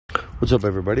What's up,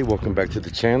 everybody? Welcome back to the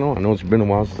channel. I know it's been a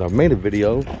while since I've made a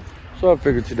video, so I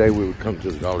figured today we would come to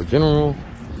the Dollar General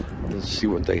and see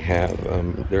what they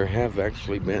have. There have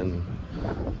actually been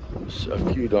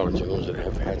a few Dollar Generals that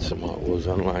have had some Hot Wheels,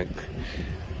 unlike,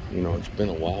 you know, it's been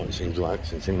a while, it seems like,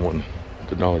 since anyone,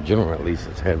 the Dollar General at least,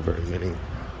 has had very many.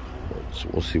 So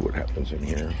we'll see what happens in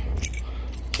here.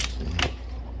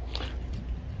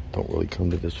 Don't really come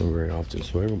to this one very often,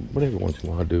 so every once in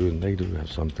a while I do, and they do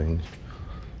have some things.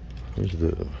 Here's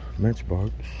the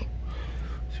Matchbox.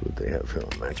 See what they have here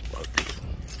on Matchbox.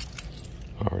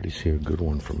 I already see a good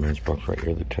one from Matchbox right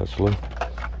here, the Tesla.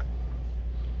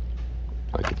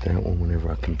 I get that one whenever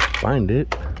I can find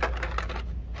it.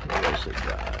 What else they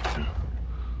got?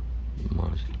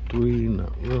 Mazda 3,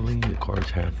 not really. The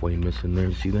car's halfway missing there,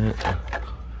 see that?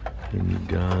 And you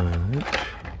got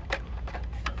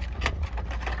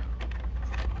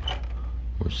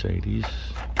Mercedes.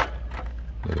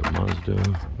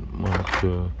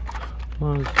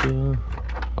 Mazda.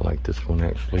 I like this one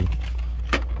actually.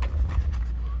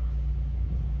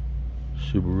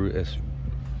 Subaru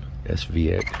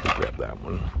SVX. We'll grab that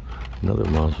one. Another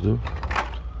Mazda.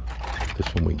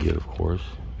 This one we get, of course.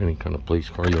 Any kind of police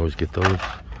car, you always get those.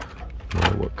 No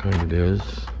matter what kind it is.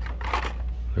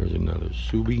 There's another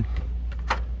Subi.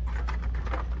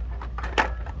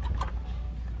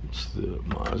 It's the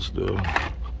Mazda.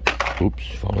 Oops,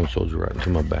 fallen soldier right into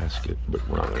my basket, but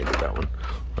we're not going to get that one.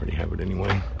 I already have it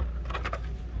anyway.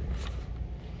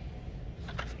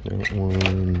 That one,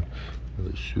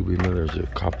 another Subi, there's a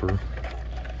copper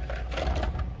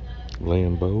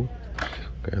Lambo.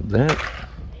 Grab that.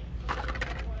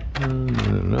 And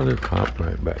then another cop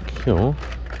right back here.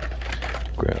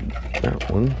 Grab that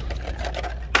one.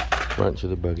 Right into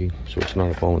the buggy, so it's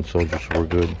not a fallen soldier, so we're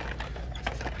good.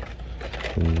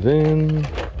 And then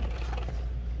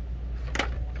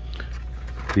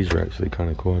these are actually kind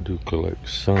of cool. I do collect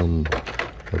some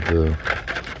of the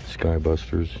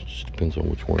Skybusters. It just depends on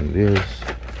which one it is.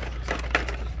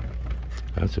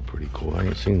 That's a pretty cool. I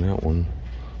ain't seen that one.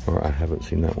 Or I haven't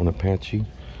seen that one. Apache.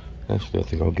 Actually, I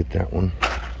think I'll get that one.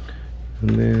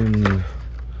 And then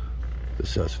the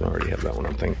Cessna, I already have that one,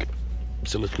 I think.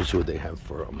 So let's go see what they have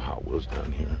for Hot Wheels down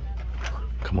here.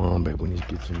 Come on, babe. We need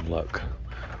to get some luck.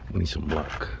 We need some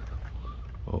luck.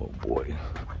 Oh, boy.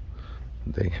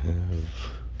 They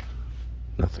have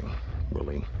nothing,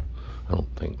 really. I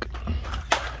don't think.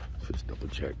 Let's just double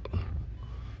check.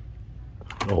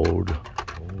 Old.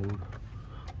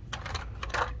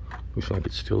 Looks like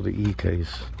it's still the E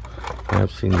case. I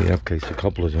have seen the F case a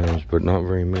couple of times, but not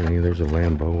very many. There's a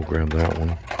Lambo. We'll grab that one.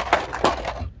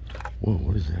 Whoa,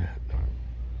 what is that?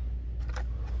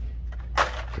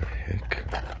 What the heck?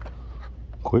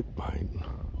 Quick Bite.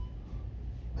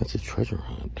 That's a treasure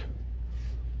hunt.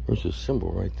 There's a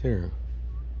symbol right there.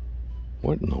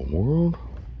 What in the world?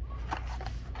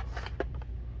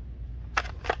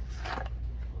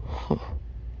 Huh.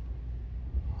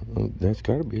 That's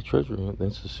got to be a treasure hunt.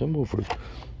 That's a symbol for...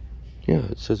 Yeah,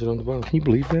 it says it on the bottom. Can you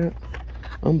believe that?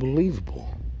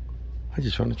 Unbelievable. I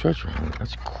just found a treasure hunt.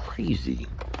 That's crazy.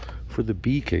 For the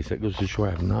B case, that goes to show I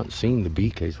have not seen the B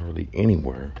case hardly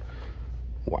anywhere.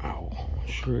 Wow.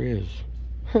 Sure is.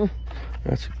 Huh.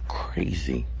 That's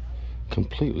crazy.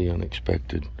 Completely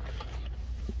unexpected.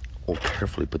 We'll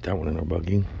carefully put that one in our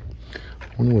buggy.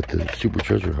 I wonder what the super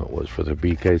treasure hunt was for the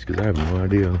B case, because I have no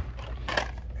idea.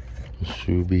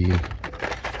 Subi.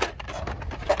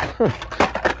 Huh.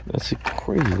 That's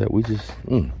crazy that we just...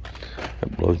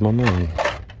 that blows my mind.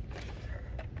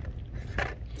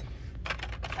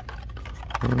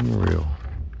 Unreal.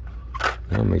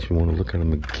 Now it makes me want to look at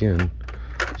them again.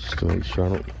 Just to make sure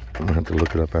I'm going to have to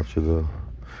look it up after the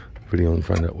video and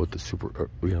find out what the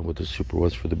super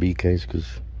was for the B case,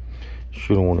 because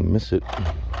sure don't want to miss it.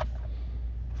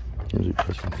 Here's a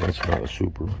question. That's not a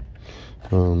super.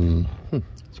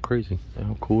 It's crazy.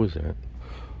 How cool is that?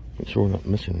 Make sure we're not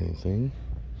missing anything.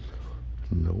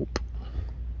 Nope.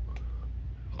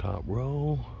 Top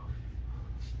row.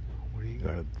 What do you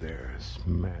got up there?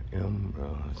 Smack M.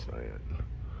 That's not it.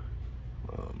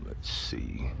 Let's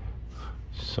see.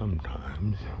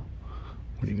 Sometimes.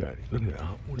 What do you got? Look at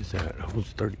that. What is that? Those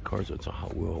 30 cars. That's a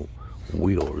Hot Wheel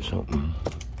wheel or something.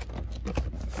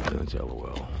 That's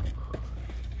LOL.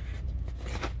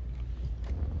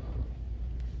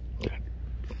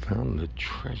 Found the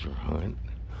treasure hunt.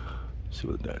 Let's see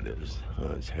what that is.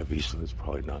 It's heavy, so it's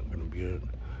probably not going to be it.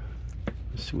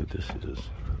 Let's see what this is.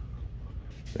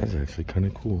 That's actually kind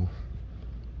of cool.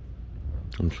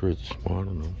 I'm sure it's small. I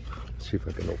don't know. Let's see if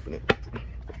I can open it.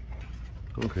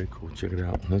 Okay, cool. Check it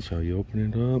out. That's how you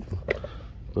open it up.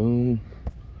 Boom.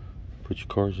 Put your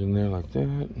cars in there like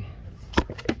that.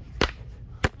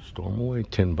 store them away.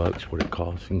 $10 what it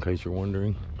costs, in case you're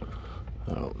wondering.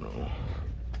 I don't know.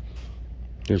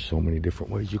 There's so many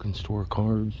different ways you can store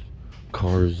cards.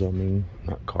 Cars, I mean.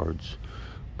 Not cards,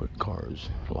 but cars.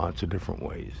 Lots of different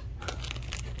ways.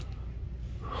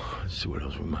 Let's see what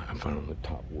else we might find on the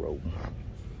top row.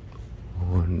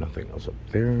 Oh, nothing else up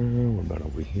there. What about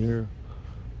over here?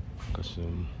 Got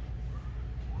some...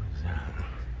 What is that?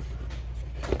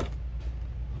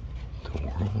 The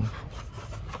world?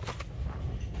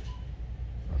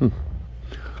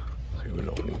 Okay, we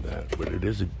don't need that. But it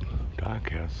is a die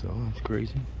cast, though. That's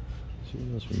crazy. See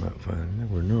what else we might find.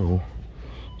 Never know.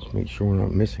 Let's make sure we're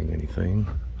not missing anything.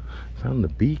 Found the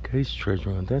B case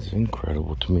treasure hunt. That's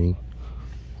incredible to me.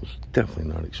 Was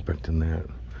definitely not expecting that.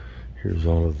 Here's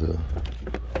all of the...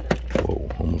 Whoa,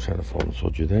 almost had a fallen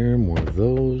soldier there. More of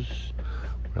those.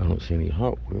 I don't see any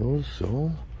Hot Wheels,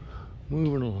 so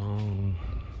moving along.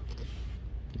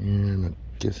 And I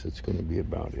guess it's going to be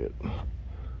about it.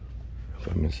 If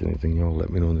I miss anything, y'all let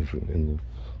me know in the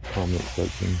comment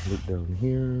section. Look down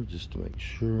here just to make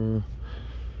sure.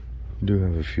 Do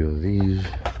have a few of these.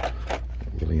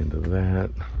 Really into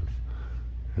that.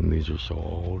 And these are so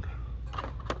old.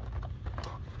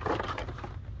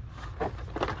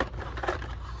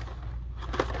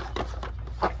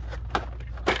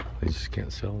 They just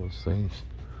can't sell those things.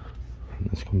 And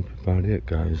that's gonna be about it,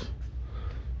 guys.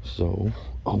 So,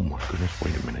 oh my goodness,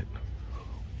 wait a minute.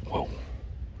 Whoa,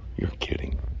 you're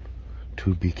kidding.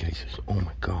 2 B cases, oh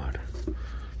my God.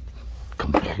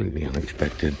 Completely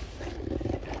unexpected.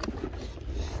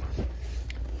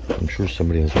 I'm sure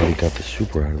somebody has already got the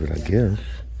super out of it, I guess.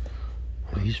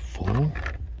 Are these full?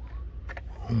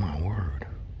 Oh my word.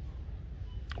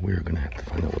 We're gonna have to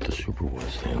find out what the super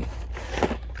was then.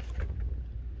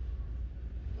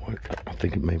 What? I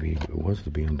think it was the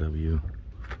BMW.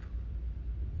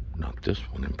 Not this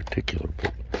one in particular,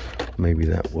 but maybe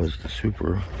that was the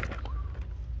super.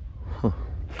 Huh.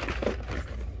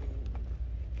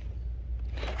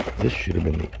 This should have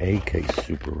been the A case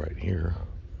super right here.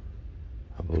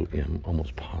 I believe, yeah, I'm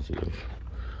almost positive.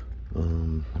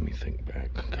 Let me think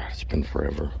back. God, it's been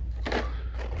forever.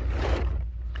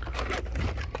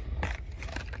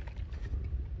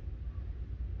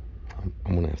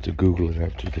 I'm gonna have to Google it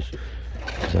after this,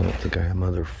 because I don't think I have my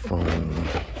other phone.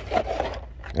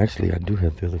 Actually, I do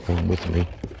have the other phone with me,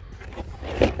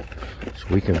 so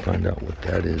we can find out what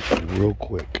that is real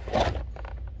quick.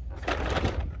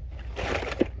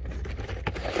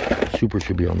 Super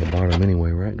should be on the bottom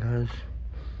anyway, right, guys?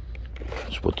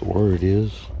 That's what the word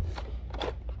is.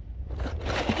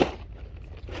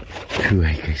 2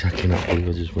 A cases. I cannot believe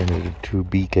I just ran into 2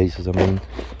 B cases. I mean,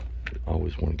 I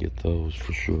always want to get those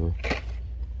for sure.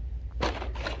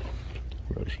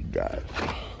 What else you got?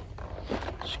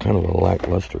 It's kind of a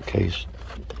lackluster case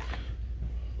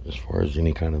as far as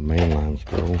any kind of main lines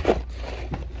go.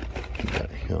 You got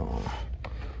here.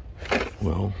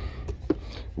 Well,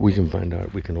 we can find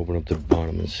out. We can open up the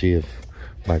bottom and see if,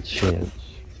 by chance,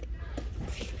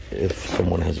 if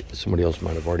somebody else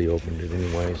might have already opened it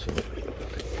anyway. So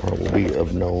probably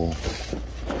of no.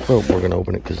 Well, we're gonna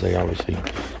open it because they obviously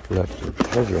left the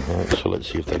treasure hunt. So let's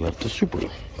see if they left the super.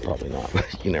 Probably not.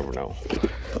 You never know.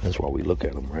 That's why we look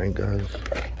at them, right, guys?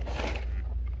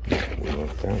 We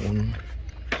want that one.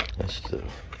 That's the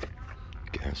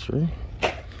gasser.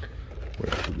 What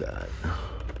else we got?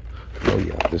 Oh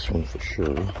yeah, this one for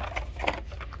sure.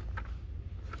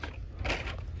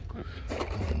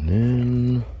 And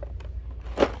then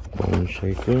bone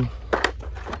shaker.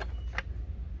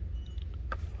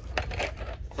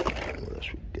 What else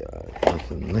we got?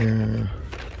 Nothing there.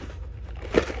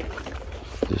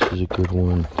 This is a good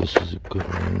one. This is a good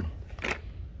one.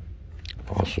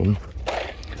 Awesome.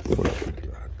 What else we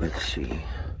got? Let's see.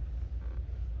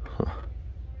 Huh.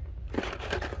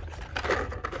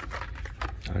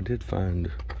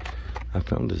 I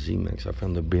found the Z-Max, I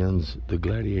found the Benz, the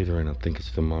Gladiator, and I think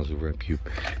it's the Mazda Repube.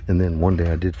 And then one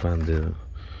day I did find the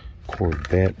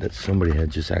Corvette that somebody had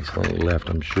just accidentally left,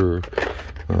 I'm sure.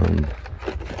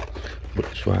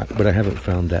 But I haven't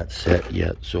found that set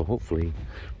yet, so hopefully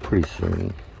pretty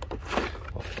soon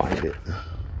I'll find it.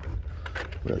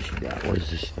 What else you got? What is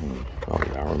this thing? Oh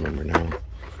yeah, I remember now.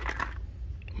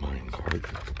 Mine card.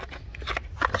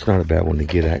 It's not a bad one to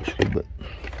get actually, but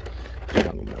I'm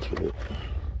not gonna mess with it.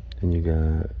 Then you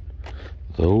got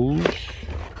those,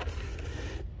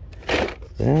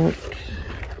 that,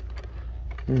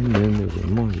 and then there's a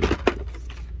Mario.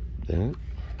 That.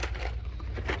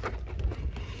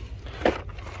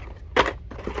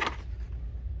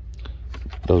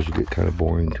 Those would get kind of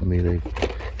boring to me. They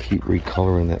keep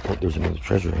recoloring that. Oh, there's another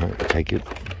treasure hunt. Take it.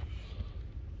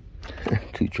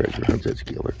 2 treasure hunts. That's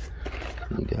killer.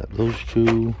 We got those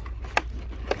two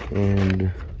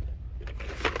and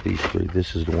these three.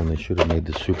 This is the one they should have made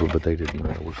the super, but they didn't.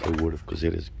 I wish they would have, because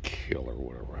it is killer.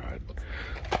 Whatever.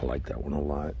 I like that one a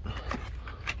lot.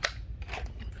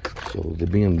 So the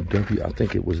BMW, I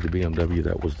think it was the BMW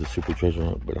that was the super treasure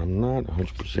hunt, but I'm not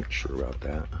 100% sure about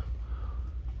that.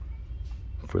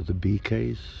 For the B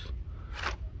case,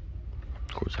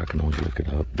 of course I can always look it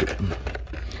up, but,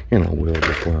 and I will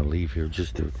before I leave here,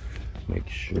 just to make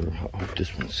sure. I hope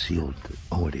this one's sealed.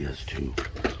 Oh, it is too.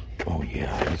 Oh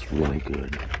yeah, that's really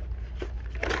good.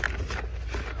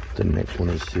 The next one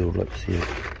is sealed. Let's see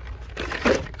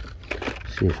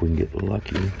if we can get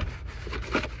lucky.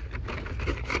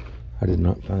 I did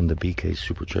not find the BK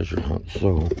Super Treasure Hunt,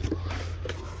 so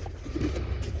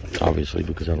obviously,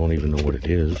 because I don't even know what it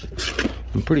is.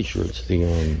 I'm pretty sure it's the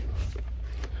I'm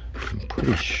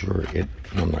pretty sure it.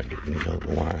 I'm not getting these. I don't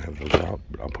know why I have those out,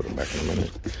 but I'll put them back in a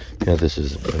minute. Yeah, this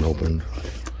has been opened,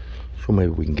 so maybe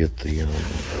we can get the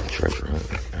treasure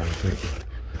hunt out of it.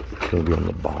 It's gonna be on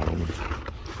the bottom.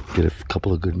 Get a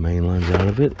couple of good main lines out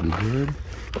of it. Be good.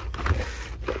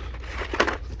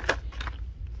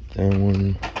 That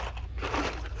one.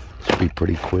 Be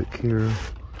pretty quick here.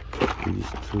 These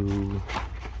two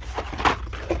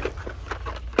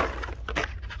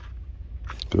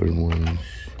good ones.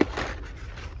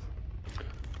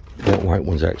 That white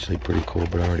one's actually pretty cool,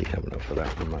 but I already have enough of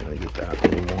that. I'm not gonna get that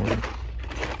anymore.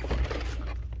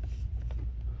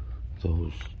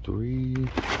 Those three.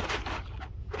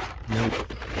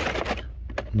 Nope.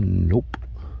 Nope.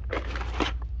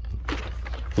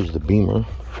 There's the Beamer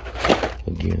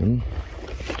again.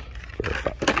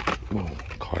 Verify. Oh,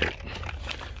 caught it.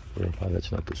 Verify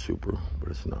that's not the super, but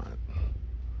it's not.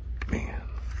 Man.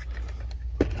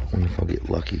 I wonder if I'll get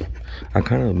lucky. I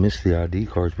kind of miss the ID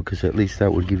cards, because at least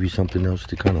that would give you something else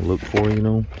to kind of look for, you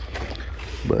know?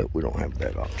 But we don't have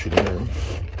that option here.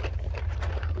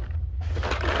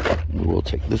 We will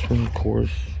take this one, of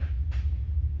course.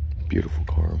 Beautiful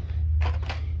car.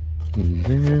 And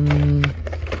then...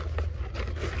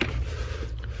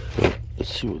 so,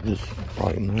 let's see what this...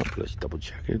 probably not, but let's double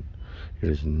check it. It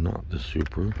is not the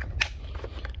super.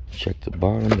 Check the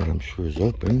bottom, that I'm sure is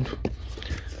opened.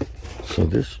 So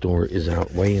this store is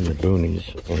out way in the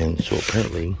boonies, and so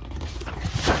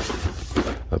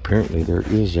apparently there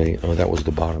is a, oh, that was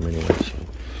the bottom anyway. So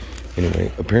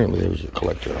anyway, apparently there's a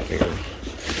collector out here.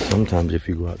 Sometimes if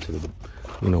you go out to the,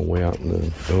 you know, way out in the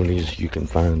boonies, you can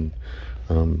find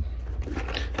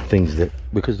things that,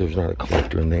 because there's not a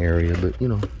collector in the area, but you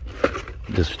know,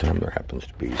 this time there happens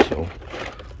to be, so.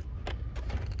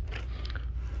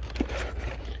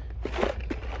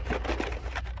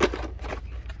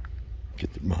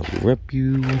 Get the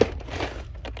Maserati.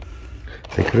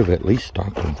 They could have at least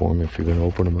stocked them for me. If you're going to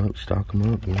open them up, stock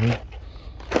them up, you know.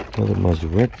 Another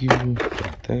Maserati,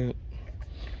 like that.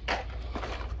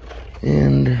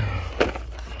 And,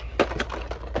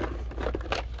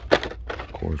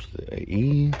 of course, the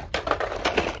AE.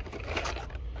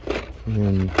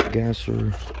 And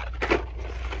Gasser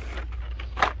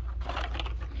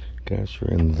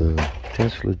and the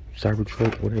Tesla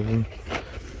Cybertruck, whatever.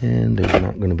 And there's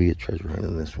not going to be a treasure hunt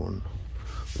in this one,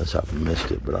 unless I've missed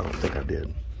it, but I don't think I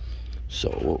did. So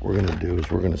what we're going to do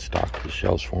is we're going to stock the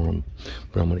shelves for them,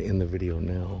 but I'm going to end the video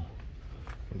now.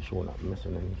 Make sure we're not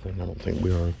missing anything. I don't think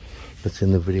we are. Let's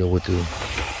end the video with the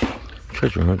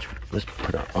treasure hunt. Let's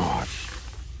put out, oh,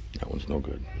 that one's no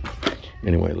good.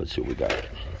 Anyway, let's see what we got.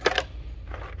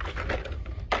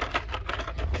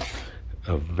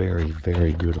 A very,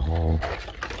 very good haul.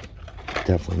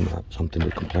 Definitely not something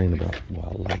to complain about.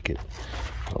 Well, I like it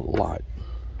a lot,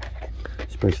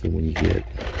 especially when you get,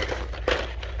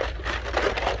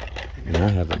 and I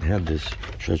haven't had this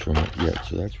treasure hunt yet,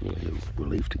 so that's really a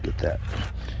relief to get that,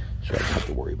 so I don't have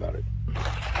to worry about it.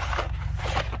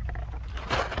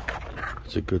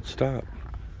 It's a good stop.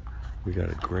 We got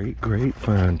a great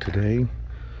find today.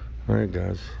 All right,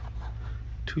 guys,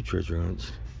 2 treasure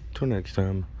hunts. Till next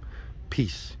time,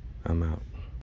 peace. I'm out.